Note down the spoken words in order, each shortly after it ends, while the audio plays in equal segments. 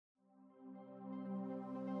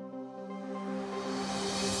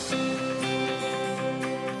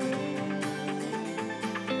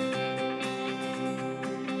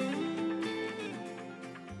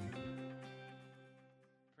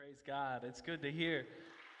It's good to hear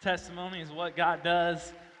testimonies of what God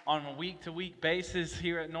does on a week-to-week basis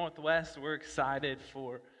here at Northwest. We're excited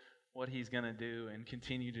for what He's going to do and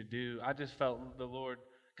continue to do. I just felt the Lord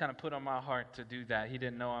kind of put on my heart to do that. He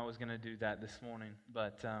didn't know I was going to do that this morning,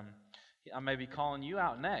 but I may be calling you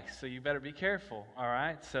out next, so you better be careful, all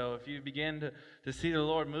right? So if you begin to see the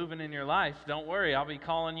Lord moving in your life, don't worry, I'll be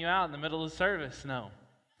calling you out in the middle of the service. No,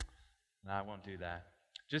 I won't do that.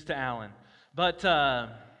 Just to Alan. But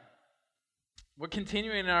we're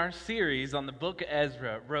continuing our series on the book of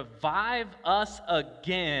Ezra. Revive us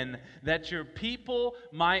again, that your people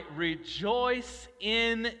might rejoice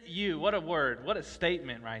in you. What a word. What a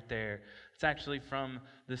statement right there. It's actually from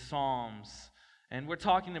the Psalms. And we're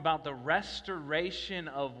talking about the restoration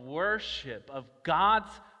of worship of God's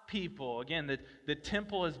people. Again, the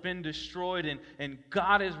temple has been destroyed, and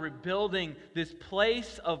God is rebuilding this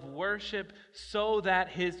place of worship so that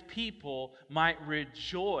His people might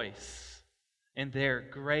rejoice in their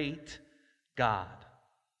great God.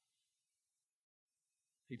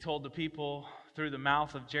 He told the people through the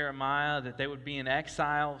mouth of Jeremiah that they would be in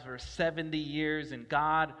exile for 70 years, and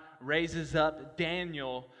God raises up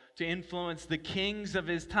Daniel to influence the kings of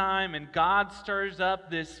his time, and God stirs up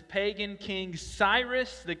this pagan king,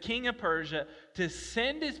 Cyrus, the king of Persia, to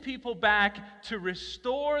send his people back to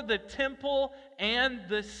restore the temple and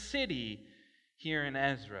the city here in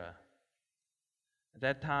Ezra. At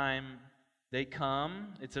that time, they come.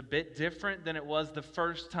 It's a bit different than it was the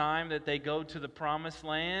first time that they go to the promised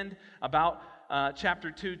land.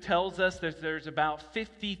 Chapter 2 tells us that there's about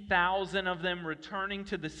 50,000 of them returning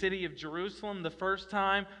to the city of Jerusalem. The first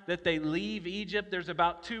time that they leave Egypt, there's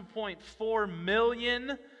about 2.4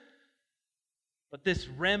 million. But this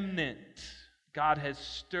remnant, God has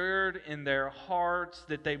stirred in their hearts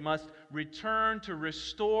that they must return to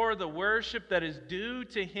restore the worship that is due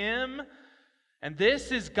to Him. And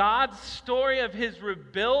this is God's story of His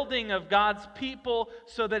rebuilding of God's people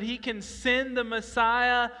so that He can send the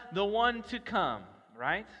Messiah, the one to come,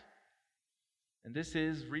 right? And this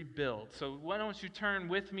is rebuilt. So why don't you turn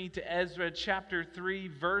with me to Ezra chapter 3,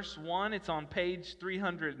 verse 1. It's on page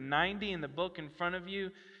 390 in the book in front of you.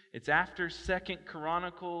 It's after 2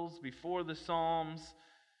 Chronicles, before the Psalms.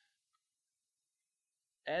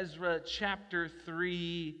 Ezra chapter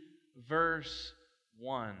 3, verse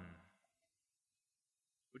 1.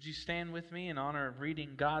 Would you stand with me in honor of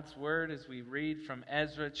reading God's Word as we read from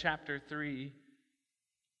Ezra chapter 3,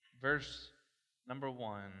 verse number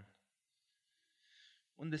 1.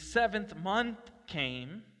 When the 7th month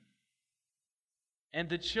came, and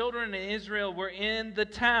the children of Israel were in the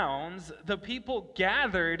towns, the people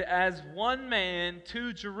gathered as one man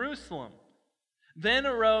to Jerusalem. Then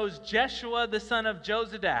arose Jeshua the son of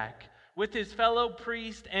Jozadak with his fellow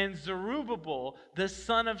priest, and Zerubbabel the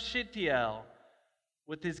son of Shealtiel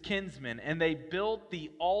with his kinsmen, and they built the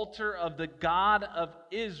altar of the God of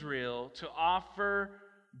Israel to offer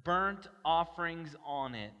burnt offerings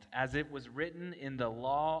on it, as it was written in the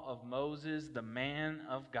law of Moses, the man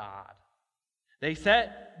of God. They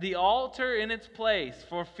set the altar in its place,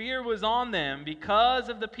 for fear was on them because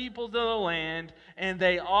of the peoples of the land, and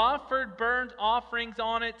they offered burnt offerings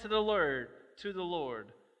on it to the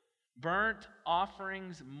Lord. Burnt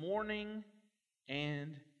offerings morning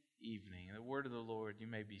and evening. The word of the Lord. You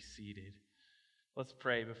may be seated. Let's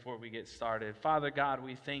pray before we get started. Father God,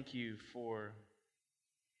 we thank You for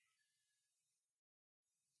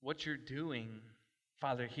what You're doing,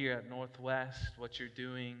 Father, here at Northwest, what You're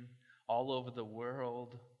doing all over the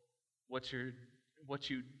world, what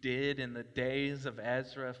You did in the days of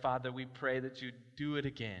Ezra. Father, we pray that You do it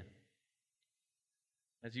again.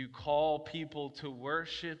 As You call people to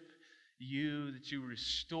worship You, that You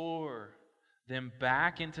restore them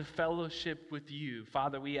back into fellowship with You.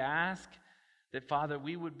 Father, we ask that, Father,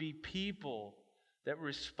 we would be people that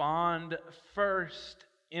respond first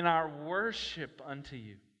in our worship unto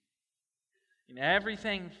You. In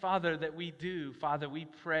everything, Father, that we do, Father, we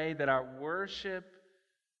pray that our worship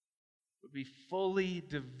would be fully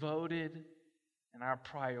devoted and our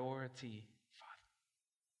priority, Father.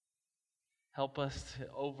 Help us to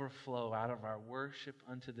overflow out of our worship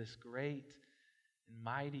unto this great and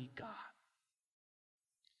mighty God.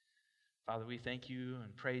 Father, we thank You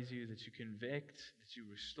and praise You that You convict, that You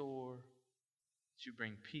restore, that You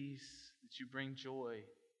bring peace, that You bring joy.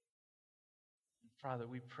 And Father,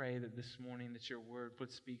 we pray that this morning that Your word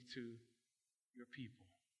would speak to Your people.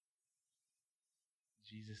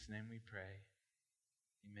 In Jesus' name we pray.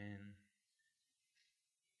 Amen.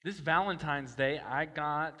 This Valentine's Day, I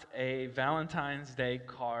got a Valentine's Day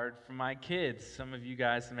card for my kids. Some of you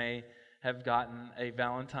guys may have gotten a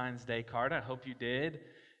Valentine's Day card. I hope you did.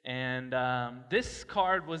 And this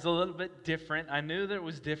card was a little bit different. I knew that it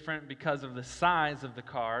was different because of the size of the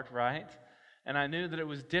card, right? And I knew that it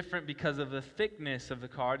was different because of the thickness of the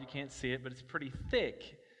card. You can't see it, but it's pretty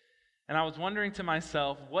thick. And I was wondering to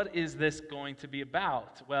myself, what is this going to be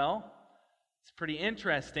about? Well, it's pretty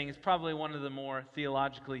interesting. It's probably one of the more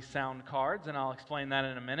theologically sound cards, and I'll explain that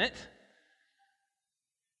in a minute.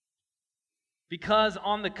 Because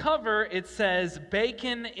on the cover, it says,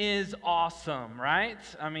 bacon is awesome, right?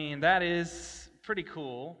 I mean, that is pretty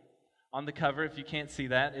cool. On the cover, if you can't see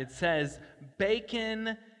that, it says,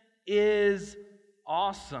 bacon is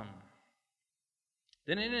awesome.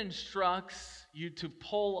 Then it instructs you to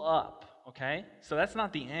pull up, okay? So that's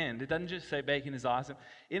not the end. It doesn't just say bacon is awesome.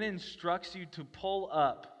 It instructs you to pull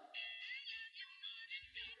up.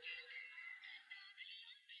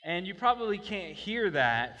 And you probably can't hear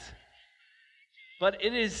that, but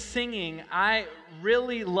it is singing, I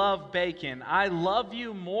really love bacon. I love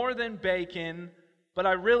you more than bacon, but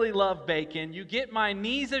I really love bacon. You get my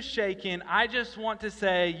knees a-shaking. I just want to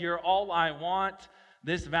say you're all I want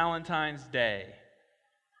this Valentine's Day.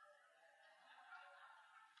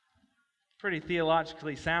 Pretty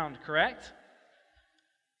theologically sound, correct?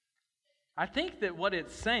 I think that what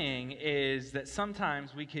it's saying is that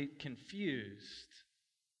sometimes we get confused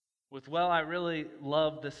with, well, I really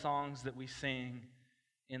love the songs that we sing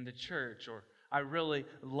in the church, or I really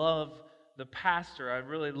love the pastor, I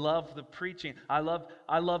really love the preaching, I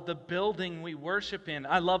love the building we worship in,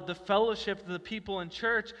 I love the fellowship of the people in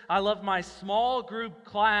church, I love my small group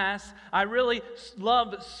class, I really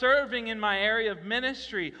love serving in my area of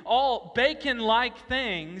ministry. All bacon-like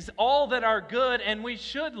things, all that are good, and we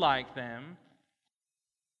should like them.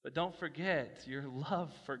 But don't forget your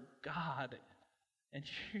love for God. And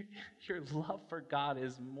your love for God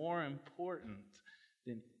is more important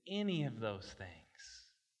than any of those things.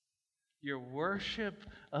 Your worship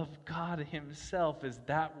of God Himself is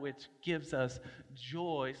that which gives us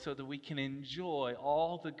joy so that we can enjoy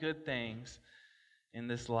all the good things in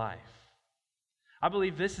this life. I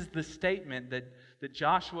believe this is the statement that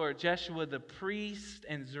Joshua the priest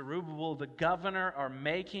and Zerubbabel the governor are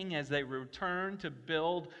making as they return to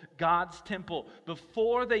build God's temple.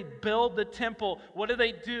 Before they build the temple, what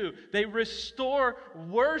do? They restore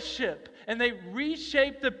worship and they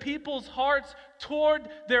reshape the people's hearts toward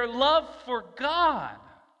their love for God.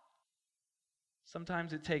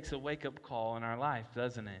 Sometimes it takes a wake-up call in our life,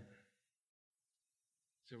 doesn't it?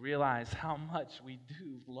 To realize how much we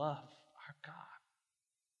do love our God.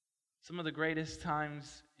 Some of the greatest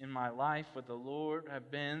times in my life with the Lord have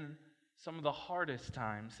been some of the hardest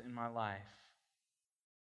times in my life.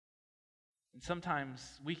 And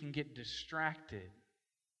sometimes we can get distracted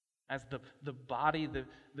as the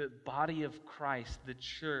body of Christ, the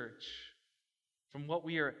church, from what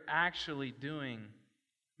we are actually doing.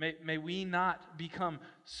 May we not become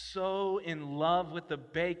so in love with the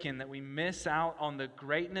bacon that we miss out on the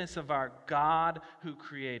greatness of our God who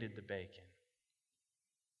created the bacon.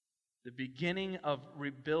 The beginning of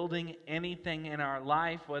rebuilding anything in our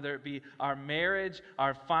life, whether it be our marriage,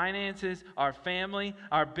 our finances, our family,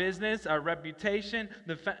 our business, our reputation,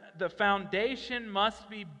 the foundation must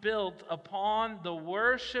be built upon the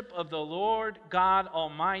worship of the Lord God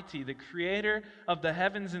Almighty, the creator of the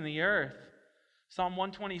heavens and the earth. Psalm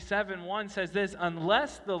 127:1 says this,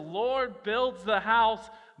 unless the Lord builds the house,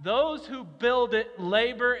 those who build it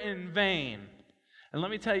labor in vain. And let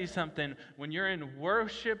me tell you something, when you're in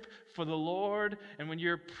worship for the Lord and when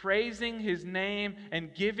you're praising His name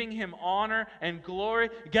and giving Him honor and glory,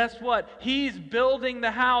 guess what? He's building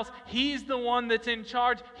the house. He's the one that's in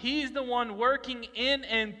charge. He's the one working in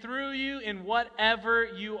and through you in whatever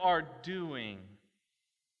you are doing.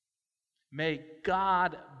 May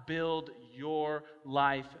God build your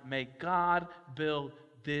life. May God build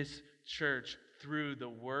this church through the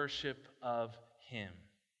worship of Him.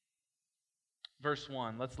 Verse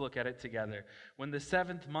 1, let's look at it together. When the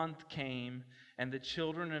 7th month came and the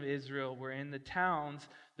children of Israel were in the towns,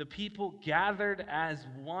 the people gathered as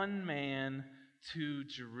one man to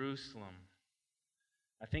Jerusalem.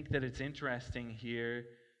 I think that it's interesting here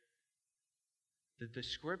that the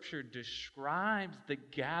scripture describes the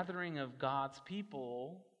gathering of God's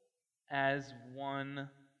people as one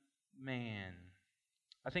man.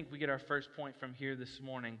 I think we get our first point from here this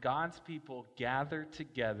morning. God's people gather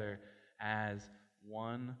together as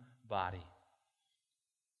one body.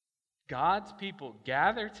 God's people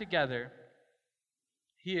gather together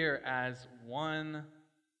here as one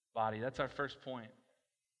body. That's our first point.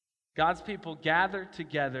 God's people gather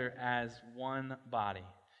together as one body.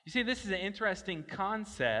 You see, this is an interesting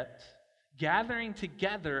concept, gathering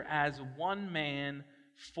together as one man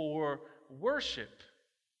for worship.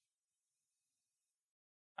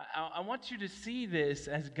 I want you to see this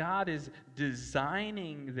as God is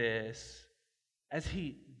designing this, as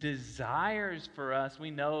He desires for us.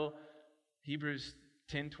 We know Hebrews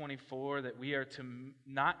 10:24 that we are to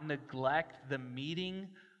not neglect the meeting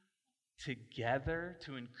together,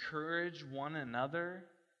 to encourage one another.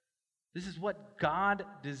 This is what God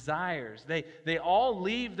desires. They all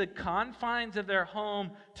leave the confines of their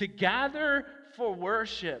home to gather for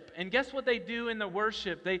worship. And guess what they do in the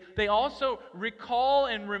worship? They also recall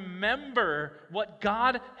and remember what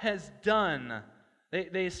God has done.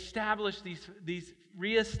 They establish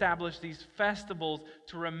reestablish these festivals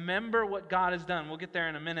to remember what God has done. We'll get there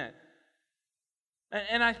in a minute.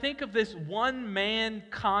 And I think of this one-man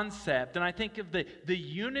concept, and I think of the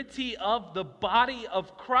unity of the body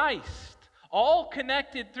of Christ, all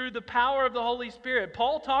connected through the power of the Holy Spirit.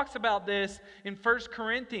 Paul talks about this in 1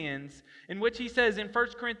 Corinthians, in which he says in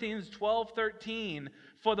 1 Corinthians 12:13,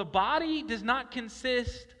 "For the body does not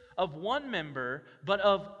consist of one member, but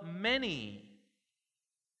of many.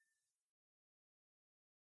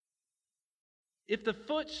 If the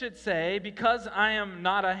foot should say, 'Because I am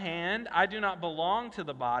not a hand, I do not belong to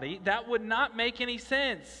the body,' that would not make any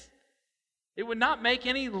sense. It would not make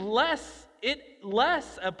any less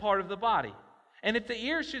a part of the body. And if the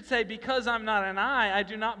ear should say, 'Because I'm not an eye, I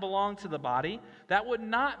do not belong to the body,' that would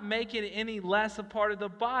not make it any less a part of the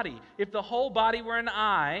body. If the whole body were an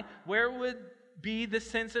eye, where would be the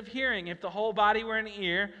sense of hearing? If the whole body were an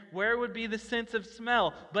ear, where would be the sense of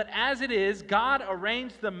smell? But as it is, God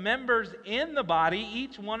arranged the members in the body,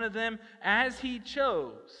 each one of them as He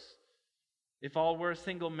chose. If all were a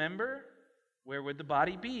single member, where would the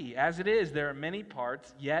body be? As it is, there are many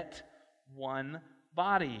parts, yet one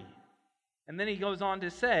body." And then he goes on to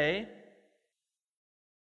say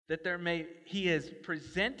that He has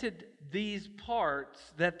presented these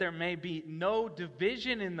parts that there may be no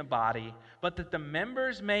division in the body, but that the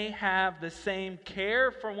members may have the same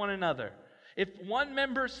care for one another. If one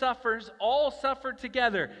member suffers, all suffer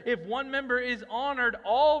together. If one member is honored,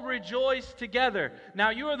 all rejoice together. Now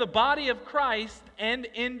you are the body of Christ and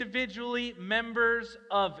individually members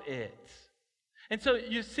of it. And so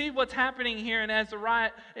you see what's happening here in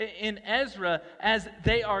Ezra as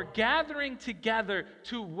they are gathering together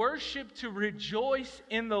to worship, to rejoice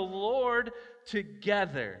in the Lord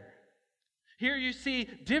together. Here you see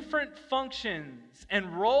different functions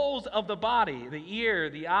and roles of the body: the ear,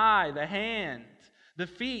 the eye, the hand, the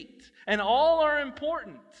feet, and all are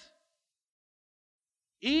important.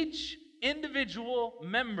 Each individual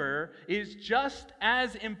member is just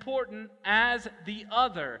as important as the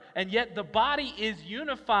other, and yet the body is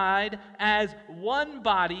unified as one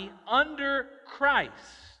body under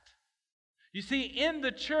Christ. You see, in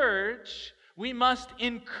the church, we must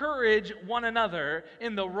encourage one another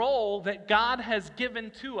in the role that God has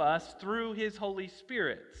given to us through His Holy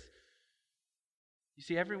Spirit. You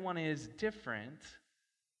see, everyone is different,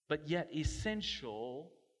 but yet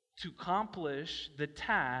essential to accomplish the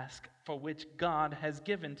task for which God has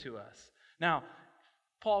given to us. Now,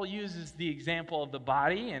 Paul uses the example of the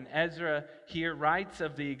body, and Ezra here writes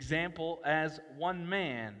of the example as one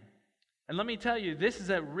man. And let me tell you, this is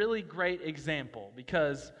a really great example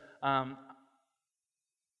because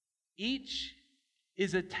each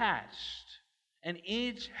is attached, and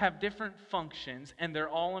each have different functions, and they're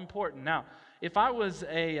all important. Now, if I was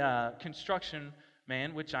a construction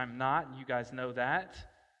man, which I'm not, and you guys know that,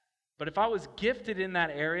 but if I was gifted in that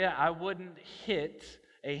area, I wouldn't hit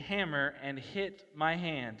a hammer and hit my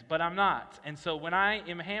hand, but I'm not. And so when I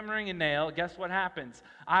am hammering a nail, guess what happens?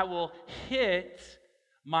 I will hit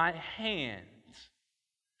my hand.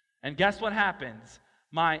 And guess what happens?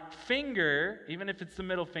 My finger, even if it's the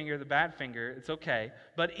middle finger, the bad finger, it's okay.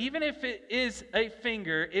 But even if it is a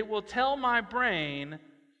finger, it will tell my brain,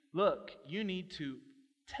 look, you need to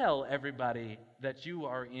tell everybody that you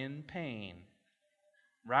are in pain.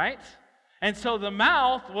 Right? And so the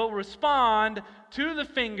mouth will respond to the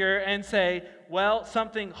finger and say, well,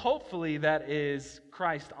 something hopefully that is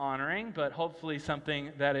Christ-honoring, but hopefully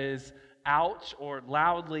something that is ouch or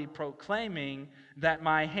loudly proclaiming that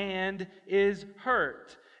my hand is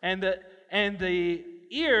hurt. And the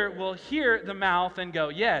ear will hear the mouth and go,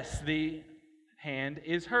 yes, the hand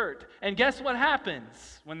is hurt. And guess what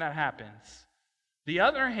happens when that happens? The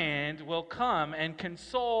other hand will come and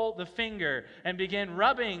console the finger and begin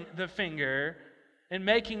rubbing the finger and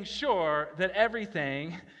making sure that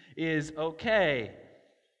everything is okay.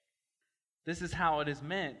 This is how it is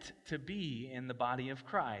meant to be in the body of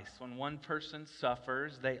Christ. When one person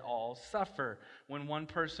suffers, they all suffer. When one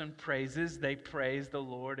person praises, they praise the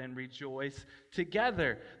Lord and rejoice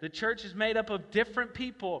together. The church is made up of different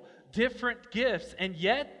people, different gifts, and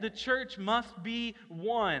yet the church must be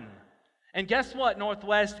one. And guess what,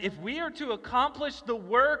 Northwest? If we are to accomplish the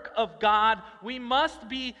work of God, we must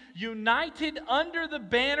be united under the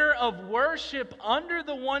banner of worship under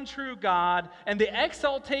the one true God and the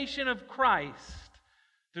exaltation of Christ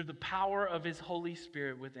through the power of His Holy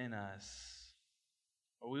Spirit within us.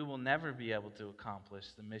 Or we will never be able to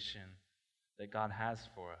accomplish the mission that God has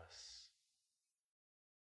for us.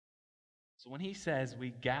 So when He says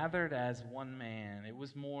we gathered as one man, it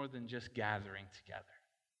was more than just gathering together.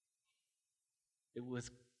 It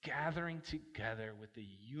was gathering together with a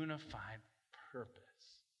unified purpose.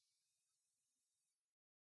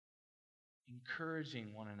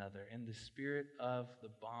 Encouraging one another in the spirit of the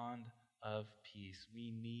bond of peace.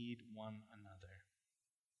 We need one another.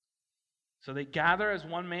 So they gather as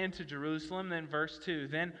one man to Jerusalem. Then verse 2,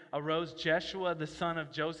 then arose Jeshua the son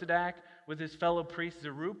of Josadak with his fellow priest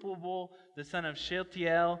Zerubbabel the son of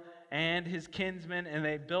Shealtiel and his kinsmen, and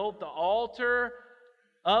they built the altar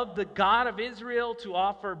of the God of Israel to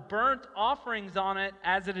offer burnt offerings on it,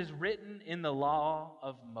 as it is written in the law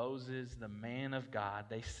of Moses, the man of God.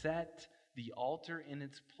 They set the altar in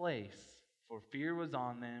its place, for fear was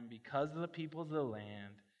on them because of the peoples of the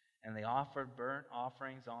land, and they offered burnt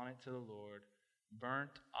offerings on it to the Lord,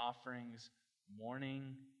 burnt offerings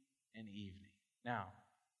morning and evening. Now,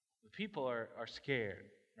 the people are scared,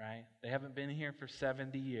 right? They haven't been here for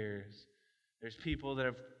 70 years. There's people that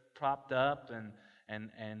have propped up and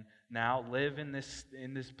now live in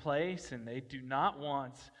this place, and they do not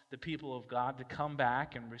want the people of God to come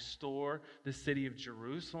back and restore the city of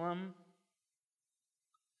Jerusalem.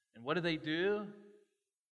 And what do?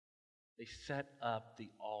 They set up the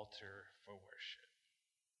altar for worship.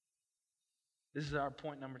 This is our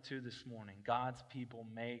point number 2 this morning. God's people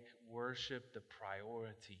make worship the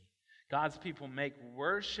priority. God's people make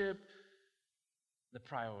worship the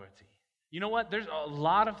priority. You know what? There's a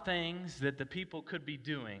lot of things that the people could be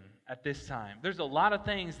doing at this time. There's a lot of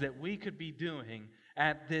things that we could be doing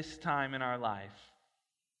at this time in our life.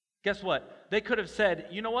 Guess what? They could have said,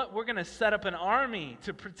 you know what? We're going to set up an army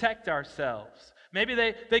to protect ourselves. Maybe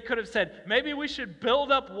they could have said, maybe we should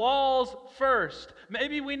build up walls first.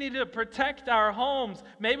 Maybe we need to protect our homes.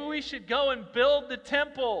 Maybe we should go and build the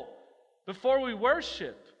temple before we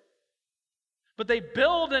worship. But they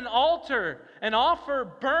build an altar and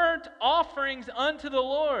offer burnt offerings unto the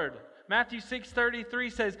Lord. Matthew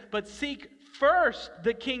 6:33 says, but seek first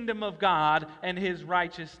the kingdom of God and His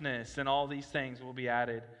righteousness, and all these things will be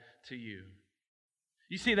added to you.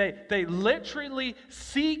 You see, they literally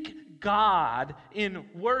seek God in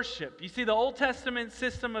worship. You see, the Old Testament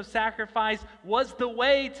system of sacrifice was the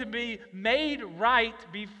way to be made right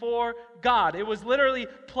before God. It was literally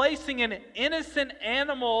placing an innocent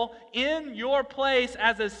animal in your place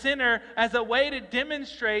as a sinner, as a way to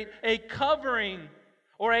demonstrate a covering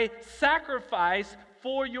or a sacrifice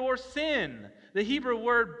for your sin. The Hebrew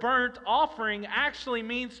word burnt offering actually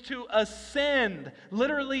means to ascend,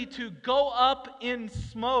 literally to go up in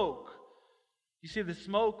smoke. You see, the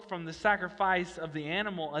smoke from the sacrifice of the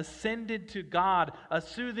animal ascended to God, a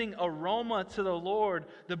soothing aroma to the Lord.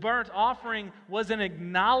 The burnt offering was an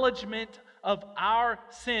acknowledgement of our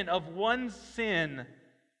sin, of one's sin.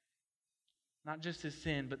 Not just his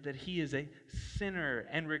sin, but that he is a sinner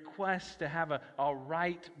and requests to have a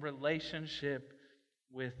right relationship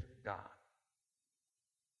with God.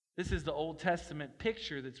 This is the Old Testament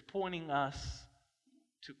picture that's pointing us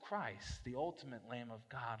to Christ, the ultimate Lamb of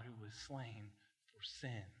God who was slain for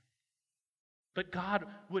sin. But God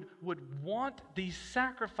would want these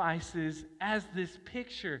sacrifices as this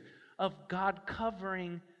picture of God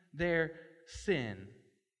covering their sin.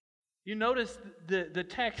 You notice the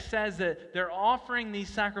text says that they're offering these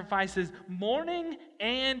sacrifices morning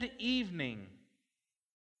and evening.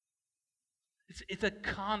 It's a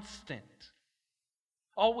constant.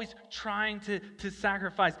 Always trying to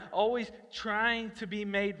sacrifice. Always trying to be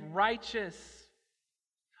made righteous.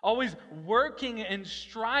 Always working and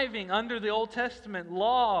striving under the Old Testament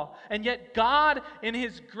law. And yet God, in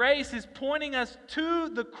His grace, is pointing us to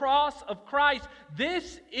the cross of Christ.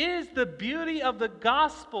 This is the beauty of the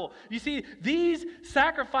gospel. You see, these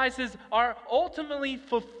sacrifices are ultimately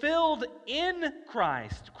fulfilled in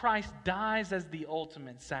Christ. Christ dies as the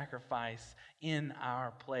ultimate sacrifice in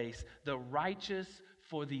our place. The righteous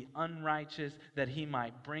for the unrighteous, that He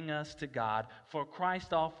might bring us to God. For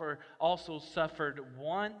Christ also suffered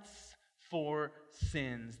once for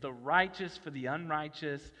sins, the righteous for the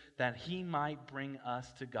unrighteous, that he might bring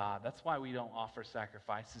us to God. That's why we don't offer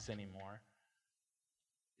sacrifices anymore.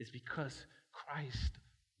 It's because Christ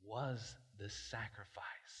was the sacrifice.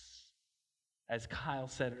 As Kyle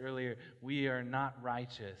said earlier, we are not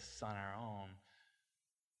righteous on our own,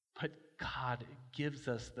 but God gives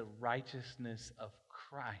us the righteousness of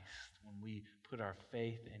Christ when we put our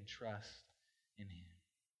faith and trust in Him.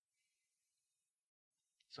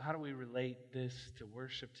 So how do we relate this to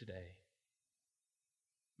worship today?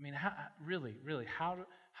 I mean, how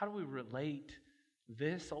do we relate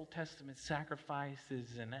this Old Testament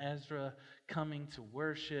sacrifices and Ezra coming to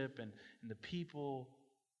worship and the people,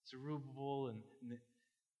 Zerubbabel, and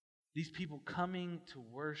these people coming to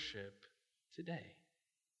worship today?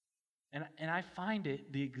 And I find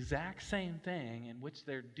it the exact same thing in which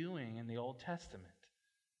they're doing in the Old Testament.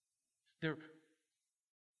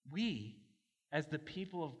 We, as the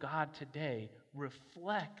people of God today,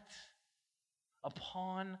 reflect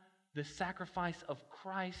upon the sacrifice of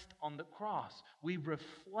Christ on the cross. We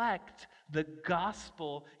reflect the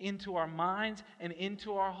gospel into our minds and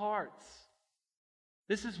into our hearts.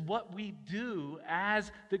 This is what we do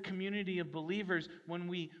as the community of believers when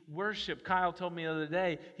we worship. Kyle told me the other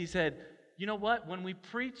day, he said, you know what? When we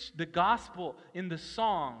preach the gospel in the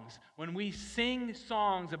songs, when we sing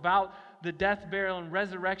songs about the death, burial, and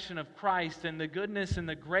resurrection of Christ and the goodness and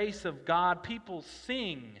the grace of God, people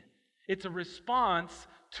sing. It's a response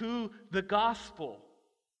to the gospel.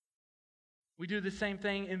 We do the same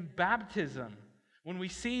thing in baptism. When we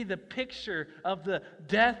see the picture of the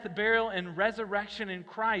death, burial, and resurrection in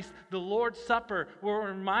Christ, the Lord's Supper, we're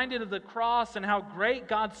reminded of the cross and how great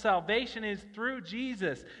God's salvation is through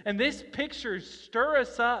Jesus. And this picture stirs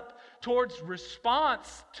us up towards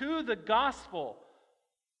response to the gospel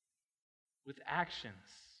with actions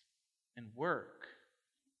and work.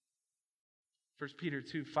 1 Peter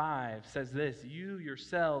 2:5 says this, you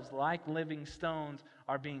yourselves, like living stones,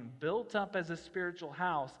 are being built up as a spiritual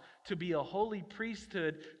house to be a holy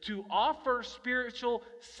priesthood, to offer spiritual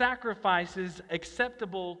sacrifices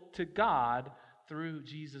acceptable to God through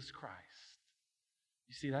Jesus Christ.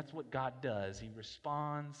 You see, that's what God does. He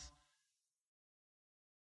responds.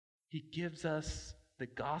 He gives us the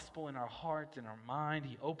gospel in our heart and our mind.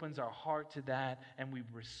 He opens our heart to that, and we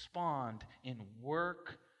respond in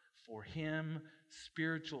work for Him,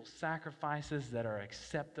 spiritual sacrifices that are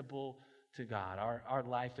acceptable to God. Our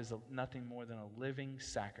life is nothing more than a living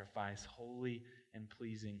sacrifice, holy and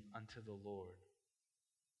pleasing unto the Lord.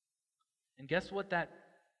 And guess what that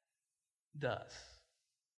does?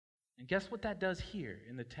 And guess what that does here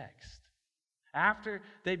in the text? After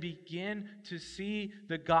they begin to see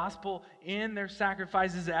the gospel in their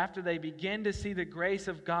sacrifices, after they begin to see the grace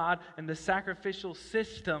of God and the sacrificial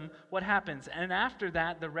system, what happens? And after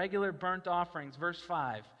that, the regular burnt offerings, verse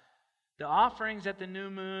 5. The offerings at the new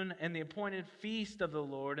moon and the appointed feast of the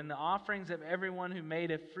Lord, and the offerings of everyone who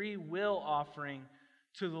made a free will offering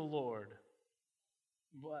to the Lord.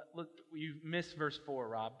 Look, you missed verse 4,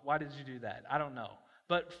 Rob. Why did you do that? I don't know.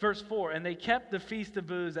 But verse 4, and they kept the feast of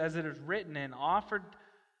booths as it is written, and offered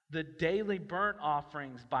the daily burnt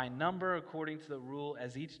offerings by number according to the rule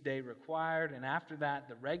as each day required. And after that,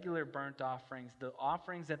 the regular burnt offerings, the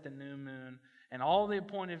offerings at the new moon, and all the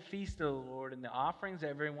appointed feast of the Lord, and the offerings of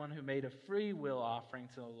everyone who made a free will offering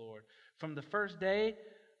to the Lord. From the first day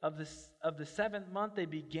of the seventh month, they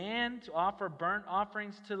began to offer burnt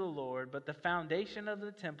offerings to the Lord, but the foundation of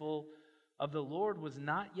the temple of the Lord was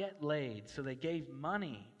not yet laid. So they gave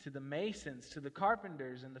money to the masons, to the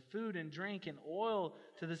carpenters, and the food and drink and oil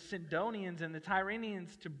to the Sidonians and the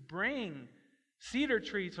Tyrians to bring cedar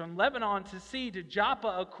trees from Lebanon to sea to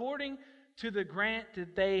Joppa according to the grant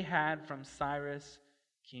that they had from Cyrus,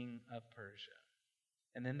 king of Persia.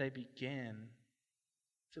 And then they began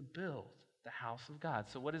to build the house of God.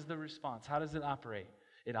 So what is the response? How does it operate?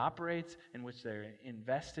 It operates in which they're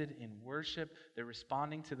invested in worship. They're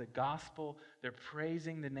responding to the gospel. They're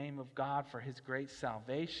praising the name of God for His great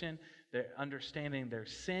salvation. They're understanding their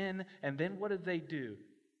sin. And then what do?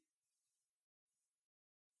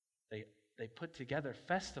 They put together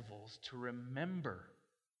festivals to remember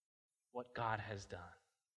what God has done.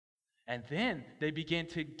 And then they began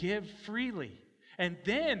to give freely. And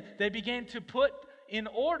then they began to put in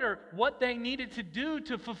order what they needed to do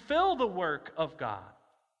to fulfill the work of God.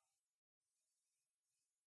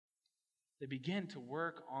 They began to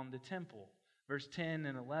work on the temple. Verse 10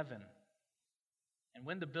 and 11. And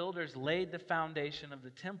when the builders laid the foundation of the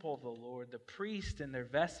temple of the Lord, the priests in their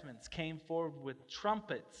vestments came forward with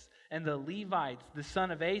trumpets and the Levites, the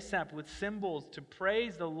son of Asaph, with cymbals to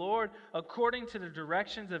praise the Lord according to the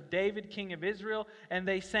directions of David, king of Israel. And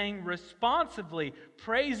they sang responsively,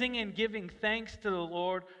 praising and giving thanks to the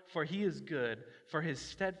Lord, for he is good, for his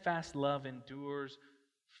steadfast love endures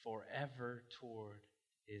forever toward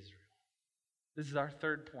Israel. This is our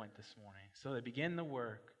third point this morning. So they begin the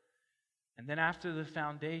work. And then after the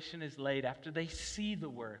foundation is laid, after they see the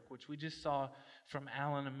work, which we just saw from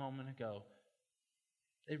Alan a moment ago,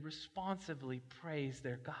 they responsively praise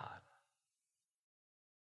their God.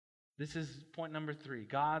 This is point number 3.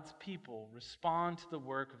 God's people respond to the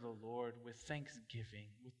work of the Lord with thanksgiving,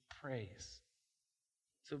 with praise.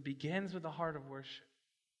 So it begins with a heart of worship.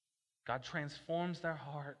 God transforms their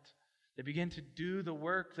heart. They begin to do the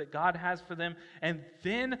work that God has for them, and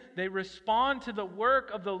then they respond to the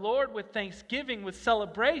work of the Lord with thanksgiving, with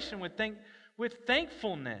celebration, with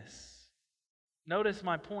thankfulness. Notice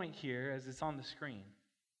my point here as it's on the screen.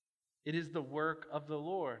 It is the work of the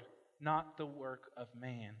Lord, not the work of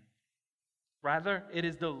man. Rather, it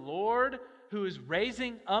is the Lord who is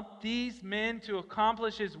raising up these men to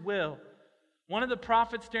accomplish His will. One of the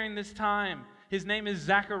prophets during this time, his name is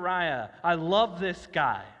Zechariah. I love this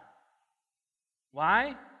guy.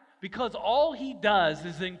 Why? Because all he does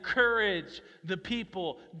is encourage the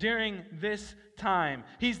people during this time.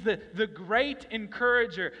 He's the great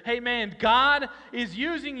encourager. Hey man, God is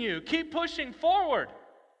using you. Keep pushing forward.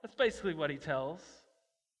 That's basically what he tells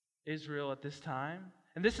Israel at this time.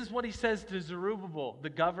 And this is what he says to Zerubbabel, the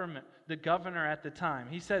governor at the time.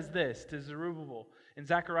 He says this to Zerubbabel in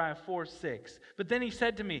Zechariah 4:6. But then he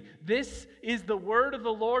said to me, this is the word of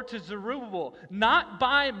the Lord to Zerubbabel, not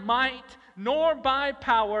by might nor by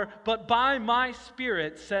power, but by my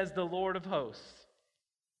Spirit, says the Lord of hosts.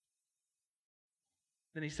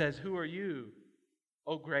 Then he says, who are you,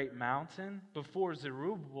 O great mountain? Before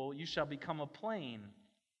Zerubbabel you shall become a plain.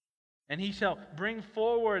 And he shall bring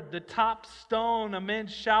forward the top stone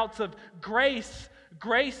amid shouts of grace,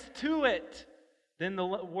 grace to it. Then the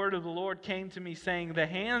word of the Lord came to me, saying, the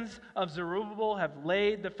hands of Zerubbabel have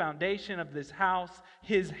laid the foundation of this house.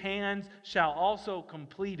 His hands shall also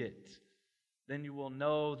complete it. Then you will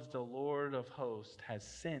know that the Lord of hosts has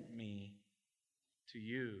sent me to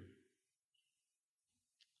you.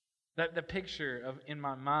 The picture in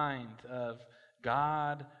my mind of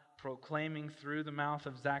God proclaiming through the mouth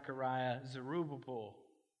of Zechariah, Zerubbabel,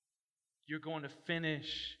 you're going to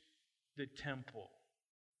finish the temple.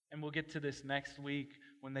 And we'll get to this next week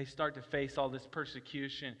when they start to face all this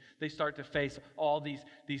persecution. They start to face all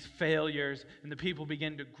these failures, and the people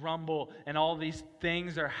begin to grumble, and all these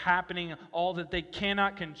things are happening, all that they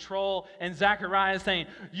cannot control. And Zechariah is saying,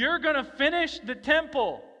 you're going to finish the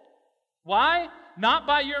temple. Why? Not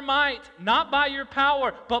by your might, not by your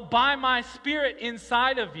power, but by my Spirit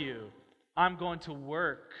inside of you. I'm going to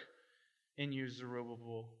work in you,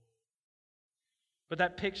 Zerubbabel. But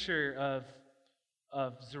that picture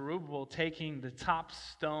of Zerubbabel taking the top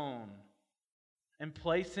stone and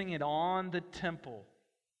placing it on the temple.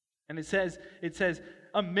 And it says,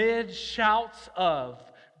 amid shouts of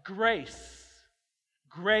grace,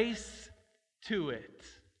 grace to it.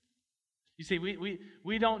 You see,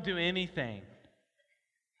 we don't do anything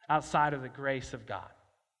outside of the grace of God.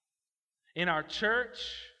 In our church,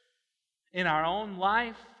 in our own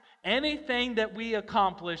life, anything that we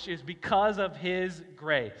accomplish is because of His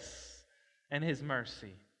grace and His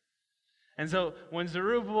mercy. And so when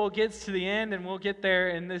Zerubbabel gets to the end, and we'll get there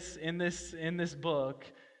in this book,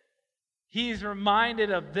 he's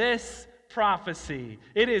reminded of this prophecy.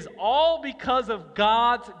 It is all because of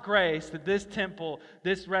God's grace that this temple,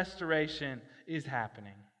 this restoration is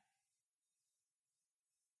happening.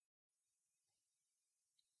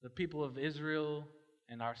 The people of Israel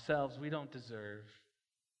and ourselves, we don't deserve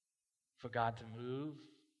for God to move.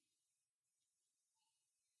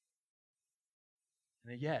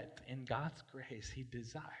 And yet, in God's grace, He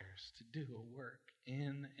desires to do a work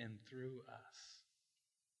in and through us.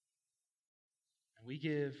 And we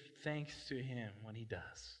give thanks to Him when He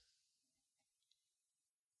does.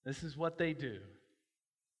 This is what they do.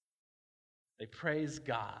 They praise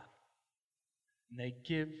God. And they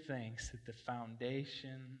give thanks that the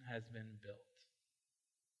foundation has been built.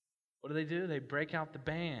 What do? They break out the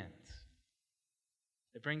bands.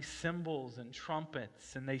 They bring cymbals and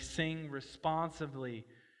trumpets, and they sing responsively,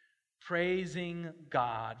 praising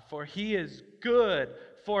God. For He is good,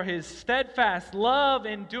 for His steadfast love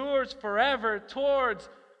endures forever towards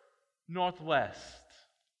northwest,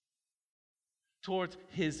 towards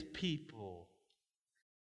His people.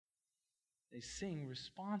 They sing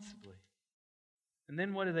responsibly. And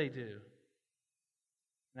then what do?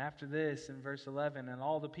 And after this, in verse 11, and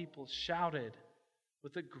all the people shouted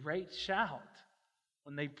with a great shout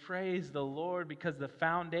when they praised the Lord because the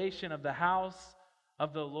foundation of the house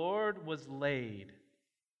of the Lord was laid.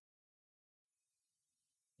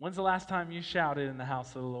 When's the last time you shouted in the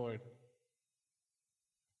house of the Lord?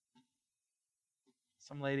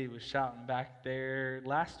 Some lady was shouting back there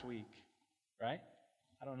last week, right?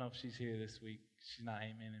 I don't know if she's here this week. She's not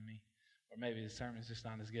amening me. Or maybe the sermon's just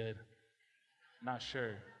not as good. I'm not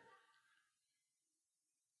sure.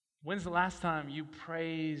 When's the last time you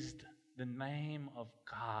praised the name of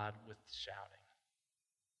God with shouting?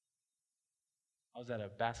 I was at a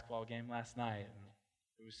basketball game last night, and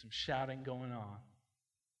there was some shouting going on.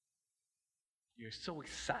 You're so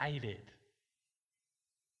excited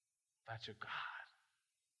about your God.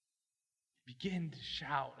 Begin to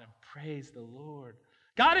shout and praise the Lord.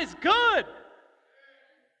 God is good.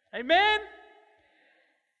 Amen?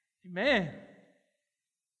 Amen.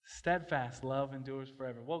 Steadfast love endures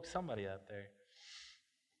forever. Woke somebody up there.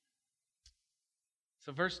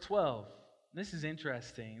 So verse 12. This is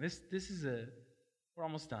interesting. We're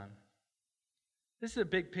almost done. This is a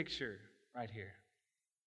big picture right here.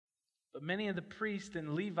 But many of the priests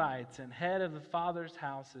and Levites and head of the fathers'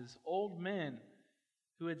 houses, old men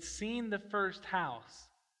who had seen the first house,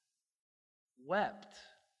 wept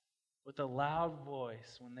with a loud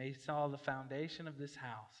voice when they saw the foundation of this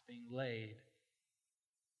house being laid.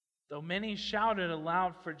 Though many shouted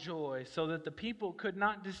aloud for joy, so that the people could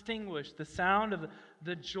not distinguish the sound of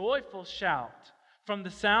the joyful shout from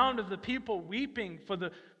the sound of the people weeping, for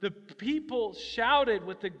the people shouted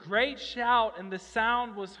with a great shout, and the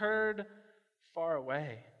sound was heard far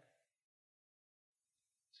away.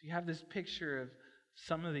 So you have this picture of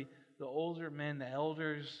some of the older men, the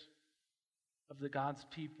elders of the God's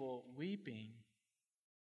people weeping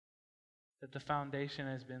that the foundation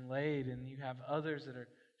has been laid, and you have others that are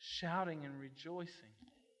shouting and rejoicing.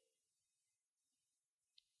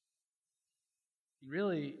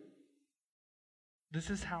 Really, this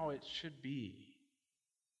is how it should be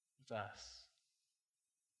with us.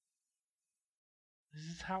 This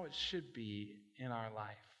is how it should be in our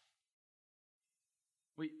life.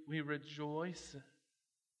 We rejoice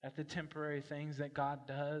at the temporary things that God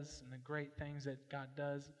does and the great things that God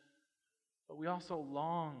does, but we also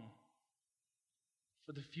long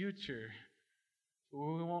for the future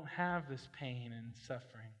where we won't have this pain and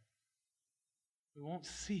suffering. We won't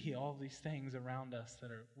see all these things around us that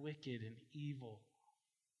are wicked and evil.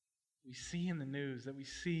 We see in the news, that we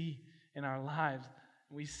see in our lives.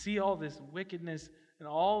 We see all this wickedness and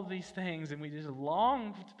all these things, and we just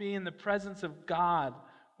long to be in the presence of God,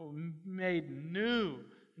 made new,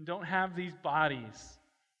 and don't have these bodies,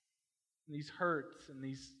 and these hurts, and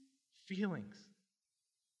these feelings.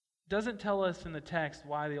 It doesn't tell us in the text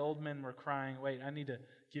why the old men were crying. Wait, I need to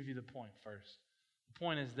give you the point first. The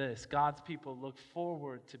point is this: God's people look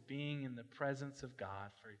forward to being in the presence of God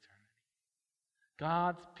for eternity.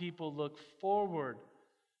 God's people look forward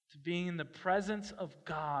to being in the presence of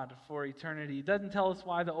God for eternity. It doesn't tell us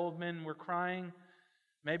why the old men were crying.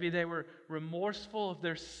 Maybe they were remorseful of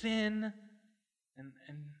their sin, and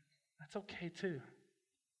that's okay too.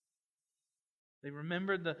 They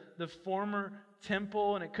remembered the former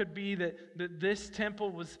temple, and it could be that this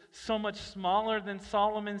temple was so much smaller than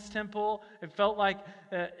Solomon's temple. It felt like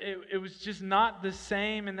it was just not the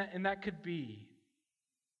same, and that could be.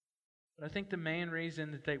 But I think the main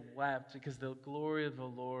reason that they wept because the glory of the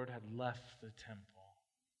Lord had left the temple.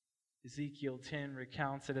 Ezekiel 10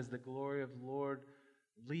 recounts it as the glory of the Lord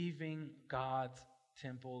leaving God's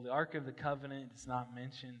temple. The Ark of the Covenant is not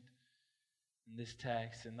mentioned in this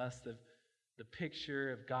text, and thus the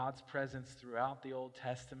picture of God's presence throughout the Old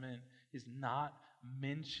Testament is not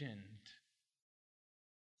mentioned.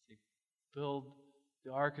 They build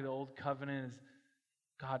the Ark of the Old Covenant as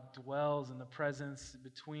God dwells in the presence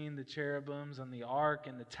between the cherubims and the ark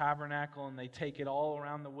and the tabernacle, and they take it all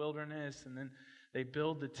around the wilderness, and then they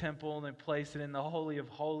build the temple and they place it in the Holy of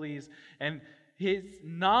Holies, and it's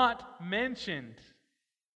not mentioned.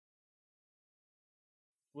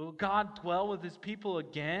 Will God dwell with His people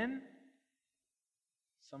again?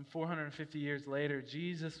 Some 450 years later,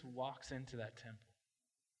 Jesus walks into that temple.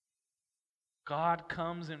 God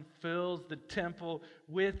comes and fills the temple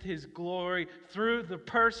with His glory through the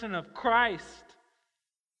person of Christ.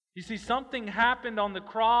 You see, something happened on the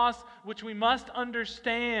cross which we must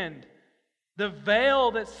understand. The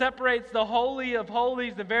veil that separates the Holy of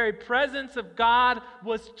Holies, the very presence of God,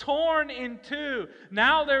 was torn in two.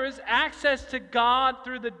 Now there is access to God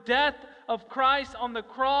through the death of Christ on the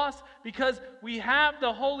cross because we have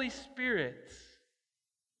the Holy Spirit.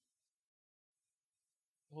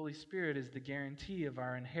 The Holy Spirit is the guarantee of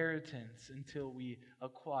our inheritance until we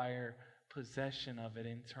acquire possession of it,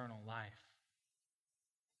 eternal life.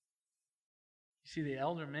 You see, the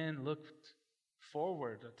elder men looked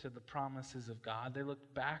forward to the promises of God. They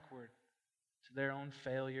looked backward to their own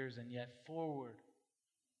failures, and yet forward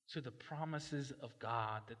to the promises of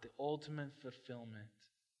God, that the ultimate fulfillment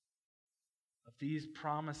of these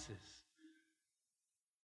promises,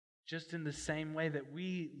 just in the same way that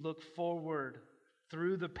we look forward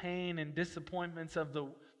through the pain and disappointments of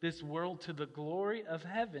this world to the glory of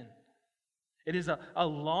heaven. It is a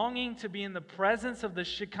longing to be in the presence of the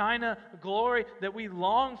Shekinah glory that we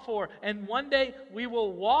long for. And one day we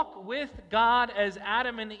will walk with God as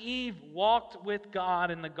Adam and Eve walked with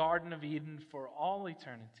God in the Garden of Eden for all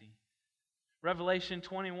eternity. Revelation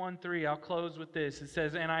 21:3, I'll close with this. It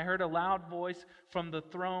says, "And I heard a loud voice from the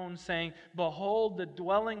throne saying, 'Behold, the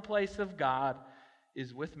dwelling place of God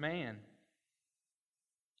is with man.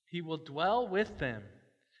 He will dwell with them,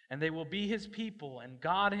 and they will be His people, and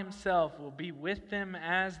God Himself will be with them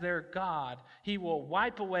as their God. He will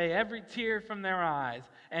wipe away every tear from their eyes,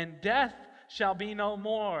 and death shall be no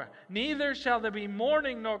more. Neither shall there be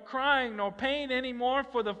mourning, nor crying, nor pain any more,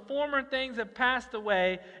 for the former things have passed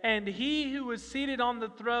away. And He who was seated on the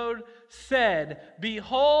throne said,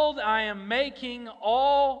 Behold, I am making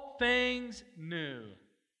all things new.'"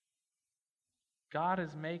 God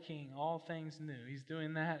is making all things new. He's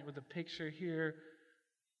doing that with a picture here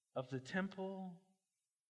of the temple.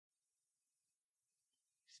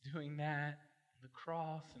 He's doing that on the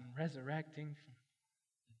cross and resurrecting from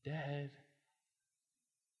the dead.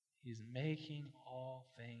 He's making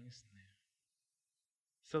all things new.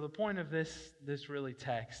 So the point of this really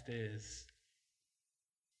text is,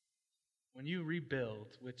 when you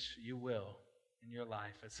rebuild, which you will in your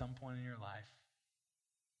life, at some point in your life,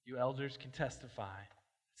 you elders can testify, at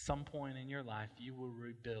some point in your life, you will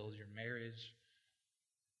rebuild your marriage,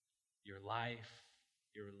 your life,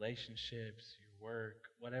 your relationships, your work,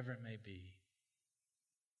 whatever it may be.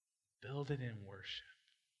 Build it in worship.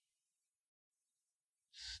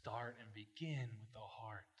 Start and begin with a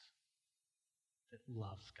heart that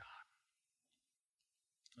loves God.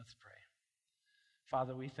 Let's pray.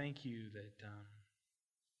 Father, we thank you that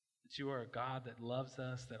you are a God that loves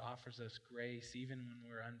us, that offers us grace even when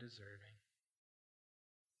we're undeserving.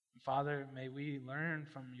 And Father, may we learn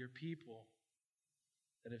from your people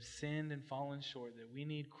that have sinned and fallen short, that we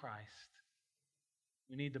need Christ.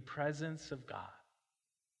 We need the presence of God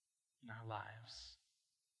in our lives.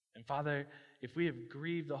 And Father, if we have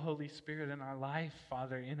grieved the Holy Spirit in our life,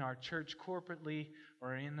 Father, in our church corporately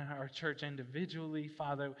or in our church individually,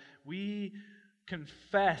 Father, we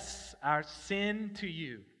confess our sin to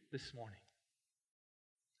you this morning.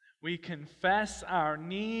 We confess our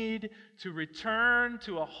need to return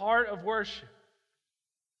to a heart of worship.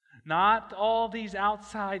 Not all these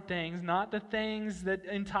outside things, not the things that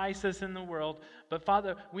entice us in the world, but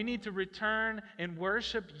Father, we need to return and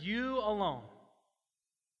worship you alone.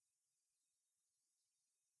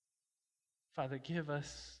 Father, give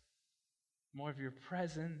us more of your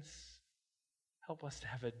presence. Help us to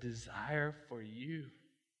have a desire for you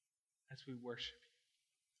as we worship you.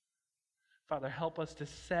 Father, help us to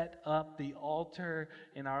set up the altar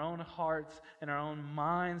in our own hearts and our own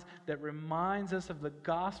minds that reminds us of the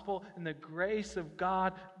gospel and the grace of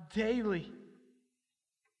God daily.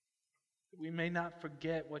 That we may not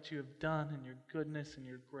forget what you have done in your goodness and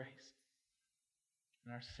your grace,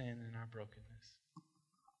 and our sin and our brokenness.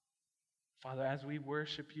 Father, as we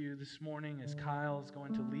worship you this morning, as Kyle is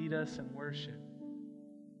going to lead us in worship,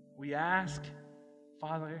 we ask,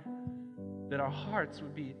 Father, that our hearts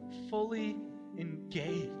would be fully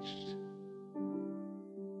engaged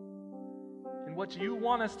in what you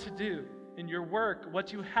want us to do, in your work,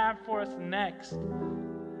 what you have for us next,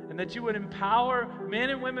 and that you would empower men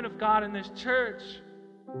and women of God in this church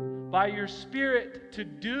by your Spirit to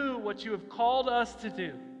do what you have called us to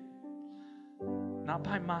do, not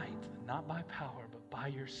by might, not by power, but by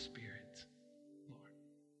your Spirit, Lord.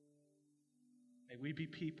 May we be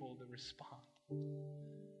people that respond.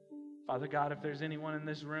 Father God, if there's anyone in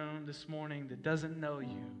this room this morning that doesn't know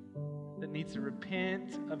you, that needs to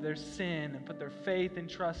repent of their sin and put their faith and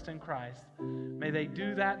trust in Christ, may they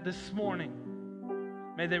do that this morning.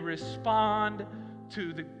 May they respond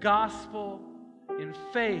to the gospel in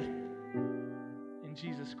faith in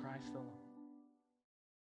Jesus Christ.